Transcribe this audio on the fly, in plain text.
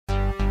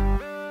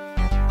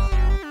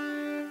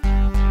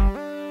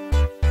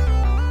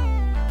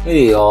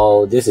Hey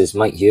all, this is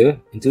Mike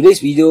here. In today's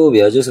video, we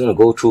are just going to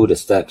go through the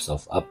steps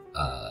of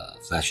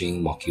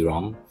flashing Mokee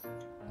ROM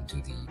into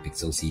the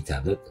Pixel C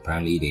tablet.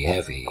 Apparently they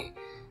have a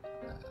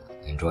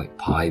Android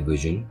Pie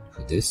version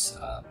for this.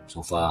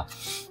 So far,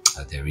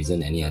 there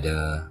isn't any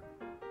other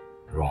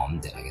ROM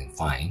that I can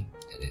find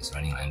that is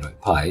running on Android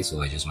Pie,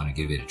 so I just want to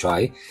give it a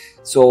try.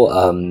 So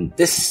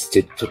this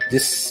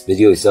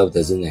video itself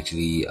doesn't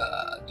actually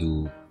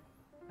do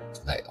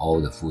like all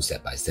the full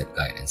step-by-step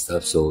guide and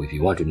stuff. So if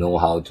you want to know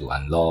how to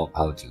unlock,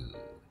 how to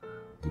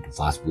do the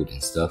fast boot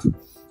and stuff,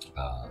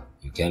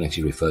 you can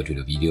actually refer to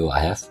the video I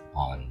have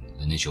on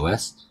Lineage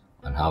OS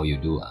on how you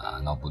do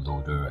unlock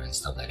bootloader and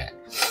stuff like that.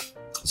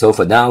 So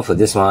for now, for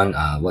this one,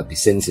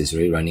 since it's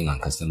already running on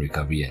custom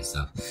recovery and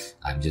stuff,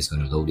 I'm just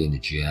going to load in the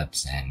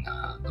GApps and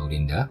load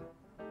in the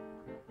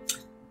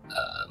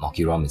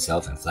Mokee ROM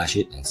itself and flash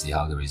it and see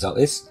how the result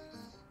is.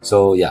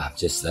 So yeah,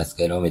 just let's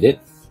get on with it.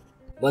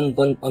 One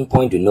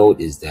point to note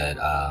is that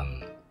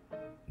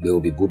we will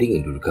be booting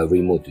into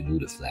recovery mode to do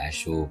the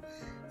flash, so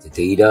the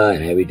data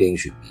and everything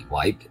should be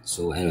wiped.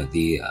 So end of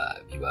the day,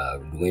 if you are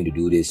going to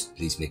do this,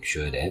 please make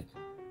sure that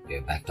you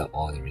have backed up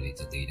all the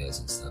related data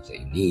and stuff that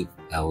you need,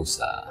 else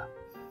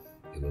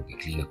it will be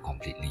cleaned up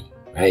completely,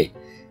 right?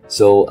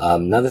 So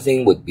another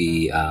thing would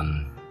be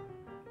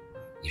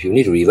if you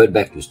need to revert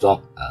back to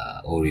stock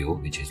Oreo,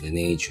 which is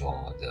Lineage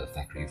or the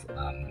factory,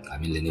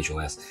 Lineage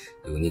OS,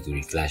 you will need to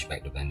reflash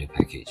back the blender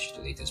package,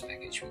 the latest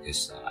package,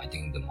 because I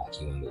think the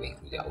Mokee one will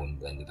include their own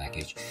blender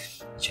package,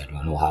 which I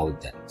don't know how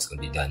that's going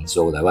to be done.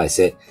 So like what I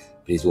said,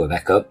 please do a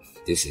backup.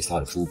 This is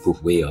not a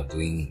foolproof way of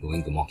going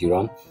to Mokee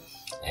ROM,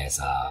 as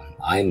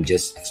I'm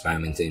just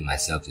experimenting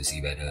myself to see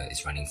whether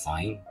it's running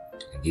fine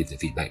and give the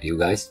feedback to you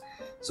guys.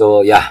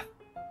 So yeah,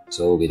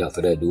 so without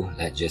further ado,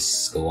 let's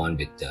just go on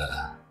with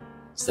the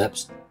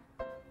steps.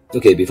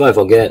 Okay, before I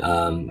forget,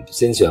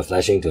 since you are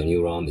flashing to a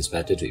new ROM, it's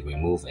better to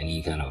remove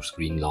any kind of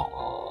screen lock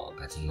or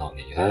pattern lock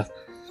that you have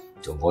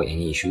to avoid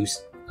any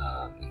issues,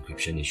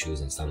 encryption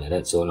issues and stuff like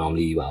that. So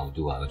normally what I'll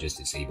do, I'll just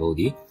disable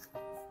the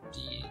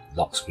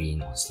lock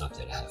screen or stuff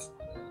that I have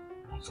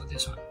for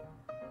this one.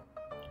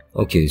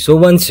 Okay, so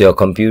once your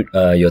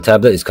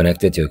tablet is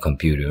connected to your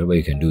computer, what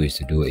you can do is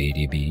to do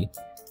ADB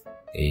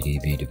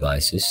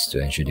devices to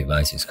ensure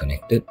device is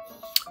connected.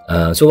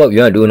 So what we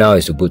want to do now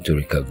is to boot to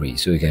recovery.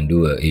 So you can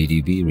do a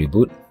ADB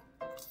reboot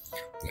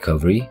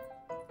recovery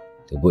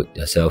to boot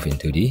yourself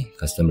into the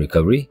custom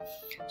recovery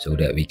so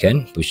that we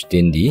can push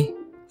in the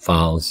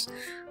files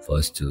for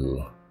us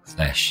to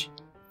flash.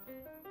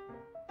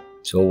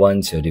 So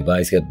once your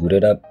device gets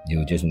booted up,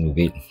 you'll just move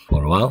it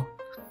for a while.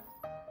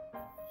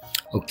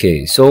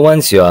 Okay, so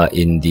once you are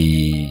in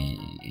the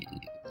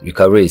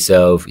recovery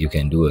itself, you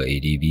can do a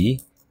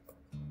ADB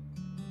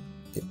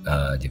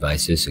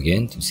devices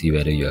again to see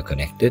whether you are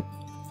connected.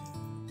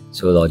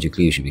 So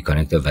logically you should be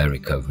connected via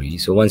recovery.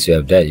 So once you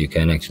have that, you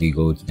can actually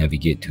go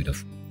navigate to the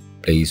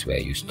place where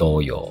you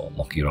store your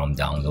Mokee ROM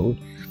download,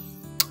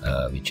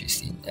 which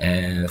is in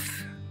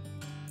F,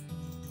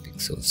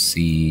 Pixel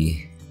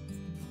C,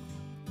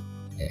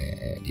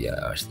 and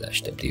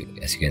R/W.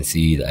 As you can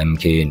see, the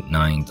MK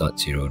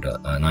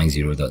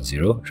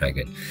 90.0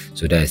 dragon.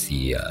 So that's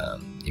the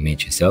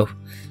image itself.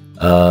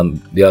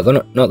 We are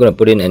not gonna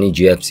put in any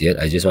GApps yet.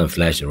 I just want to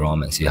flash the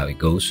ROM and see how it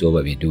goes. So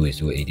what we do is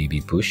do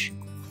ADB push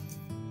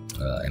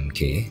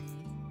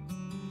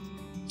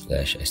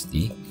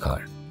MK/SD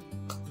card.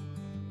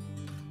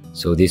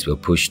 So this will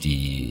push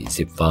the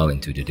zip file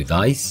into the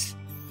device,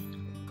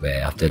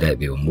 where after that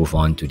we will move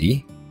on to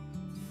the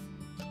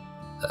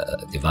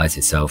device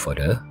itself for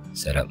the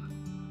setup.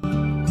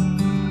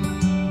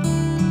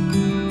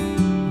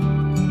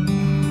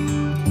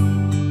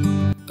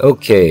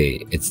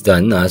 Okay, it's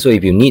done. So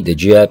if you need the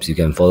GApps, you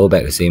can follow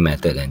back the same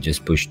method and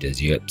just push the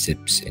GApp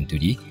zips into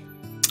the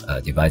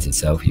device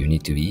itself. You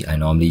need to be. I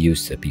normally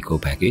use the Pico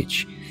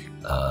package,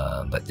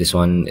 but this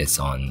one is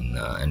on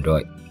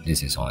Android.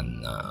 This is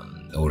on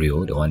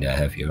Oreo, the one that I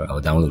have here. I'll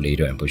download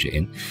later and push it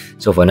in.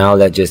 So for now,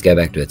 let's just get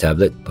back to the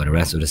tablet for the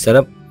rest of the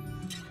setup.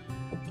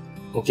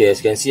 Okay, as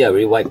you can see, I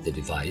already wiped the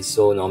device.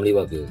 So normally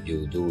what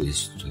you do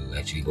is to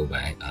actually go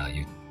back.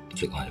 You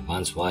click on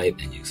advanced wipe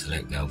and you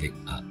select Velvet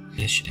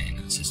Mesh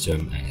and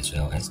system, and as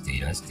well as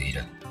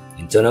data.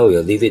 Internal,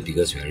 we'll leave it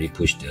because we already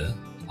pushed the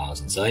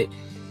files inside.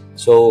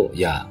 So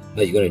yeah,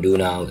 what you're going to do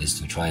now is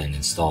to try and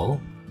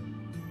install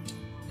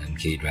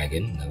MK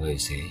Dragon. Like what you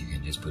say, you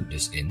can just put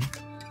this in,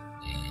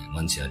 and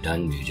once you're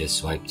done, you just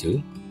swipe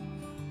to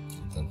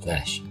confirm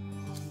flash,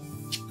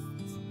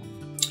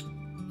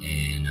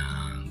 and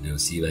we'll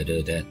see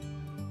whether that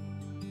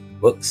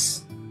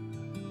works.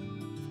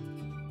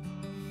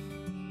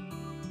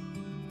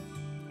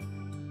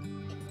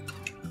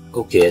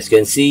 Okay, as you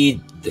can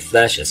see, the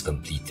flash has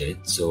completed,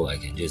 so I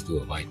can just do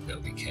a wipe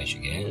Velvet cache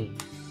again.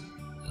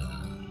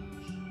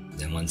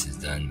 Then once it's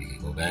done, we can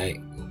go back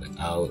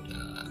out.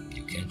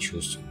 You can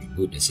choose to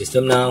reboot the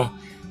system now,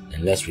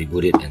 and let's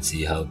reboot it and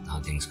see how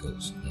things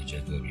goes. Let's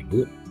just do a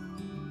reboot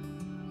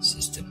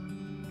system,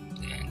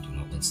 then do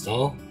not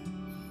install.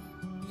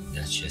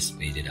 Let's just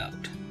wait it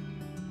out.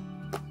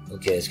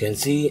 Okay, as you can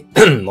see,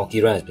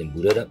 Mokee ROM has been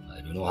booted up.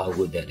 I don't know how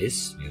good that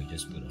is. We'll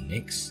just put on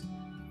next.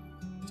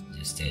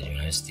 Just tell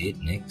United States,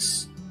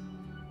 next.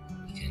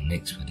 You can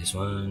next for this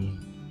one.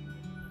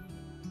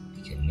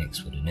 You can next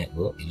for the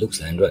network. It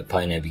looks like Android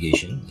Pie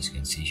navigation, as you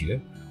can see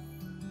here.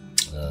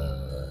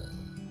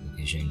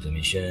 Location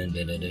information,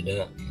 You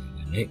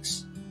go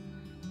next.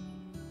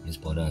 This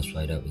border is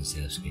slide up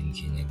instead of screen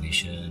key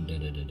navigation,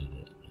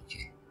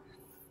 Okay.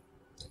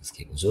 Let's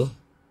skip also.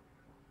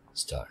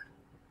 Start.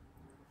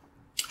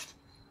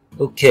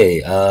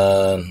 Okay,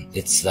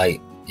 it's like,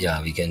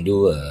 yeah, we can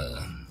do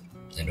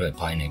Android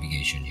Pie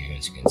navigation here,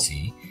 as you can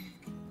see.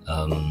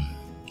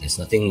 There's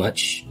nothing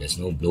much. There's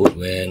no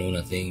bloatware, no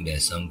nothing.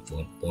 There's some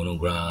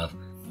phonograph,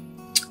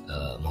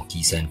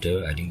 Mokee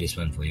Center. I think this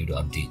one for you to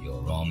update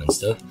your ROM and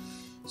stuff.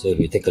 So if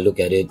you take a look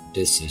at it,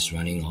 this is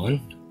running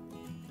on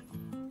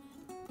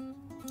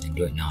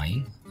Android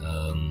 9.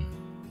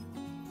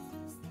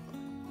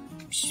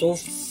 So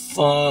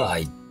far,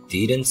 I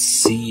didn't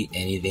see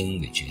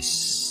anything which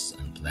is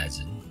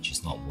unpleasant, which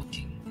is not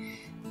working.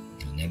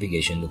 The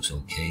navigation looks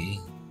okay.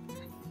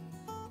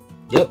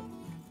 Yep,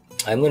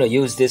 I'm gonna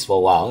use this for a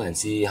while and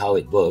see how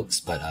it works,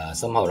 but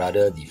somehow or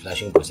other the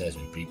flashing process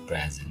will be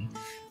present.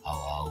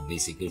 I'll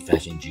basically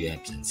flash in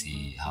GApps and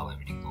see how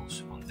everything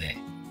goes from there.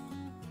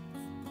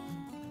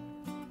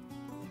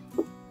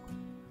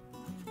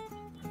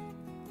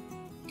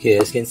 Okay,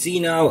 as you can see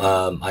now,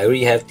 I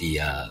already have the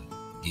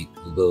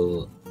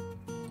Google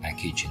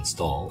package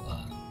installed,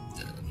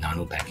 the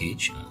Nano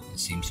package. It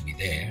seems to be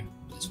there.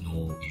 There's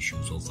no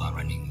issue so far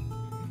running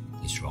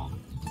this ROM.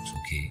 It looks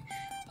okay.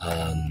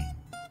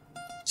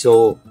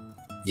 So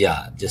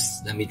yeah,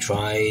 just let me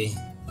try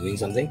doing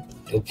something.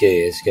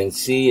 Okay, as you can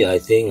see, I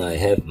think I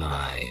have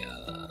my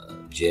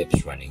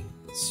GApps running.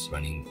 It's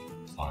running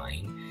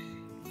fine.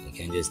 I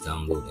can just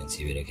download and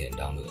see whether I can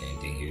download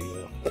anything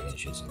here. Let's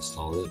just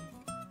install it.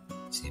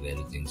 See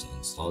whether things are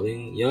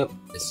installing. Yep,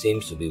 it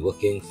seems to be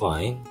working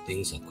fine.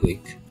 Things are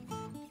quick.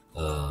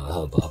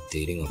 How about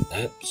updating of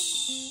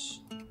apps?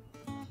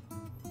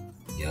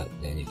 Yeah,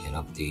 then you can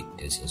update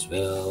this as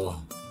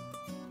well.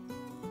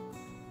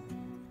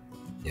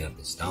 Yep,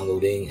 it's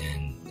downloading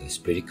and it's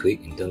pretty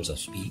quick in terms of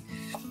speed.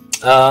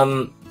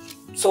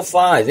 So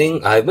far, I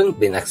think I haven't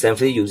been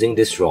extensively using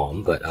this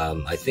ROM, but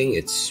I think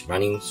it's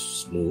running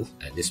smooth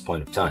at this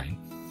point of time.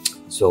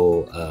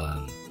 So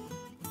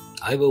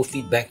I will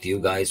feed back to you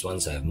guys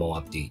once I have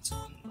more updates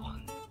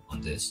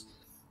on this.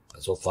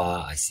 But so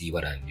far, I see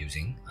what I'm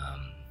using,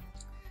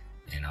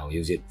 and I'll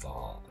use it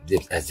for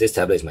this, as this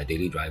tablet is my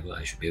daily driver.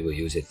 I should be able to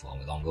use it for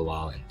a longer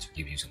while and to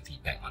give you some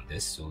feedback on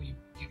this. So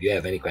if you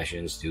have any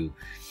questions, do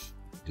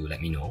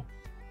let me know.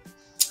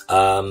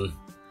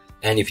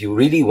 And if you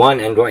really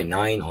want Android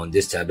 9 on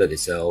this tablet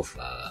itself,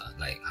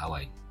 like how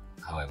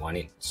I want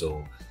it,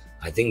 so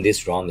I think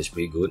this ROM is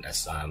pretty good.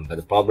 But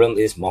the problem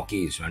is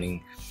Mokee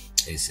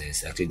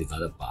is actually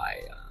developed by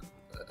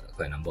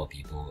quite a number of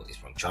people. It's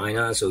from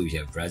China, so if you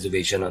have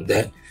reservation on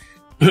that,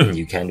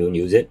 you don't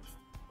use it.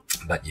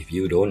 But if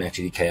you don't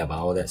actually care about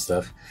all that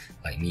stuff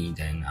like me,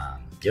 then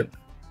yep,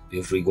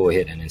 feel free, go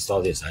ahead and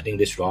install this. I think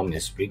this ROM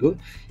is pretty good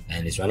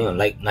and it's running on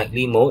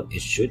nightly mode.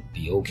 It should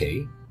be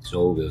okay,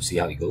 so we'll see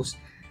how it goes.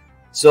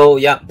 So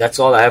yeah, that's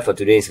all I have for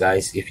today's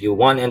guys. If you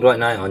want Android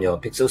 9 on your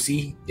Pixel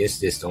C,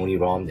 this is the only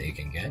ROM that you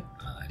can get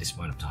at this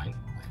point of time.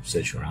 I've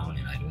searched around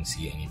and I don't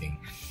see anything.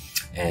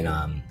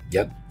 And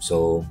yep,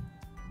 so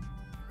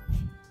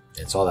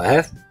that's all I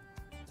have,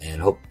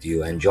 and hope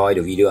you enjoy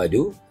the video I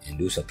do, and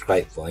do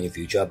subscribe for any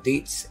future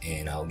updates,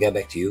 and I'll get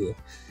back to you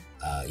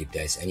if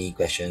there's any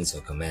questions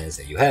or comments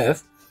that you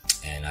have,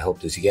 and I hope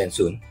to see you again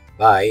soon.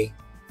 Bye.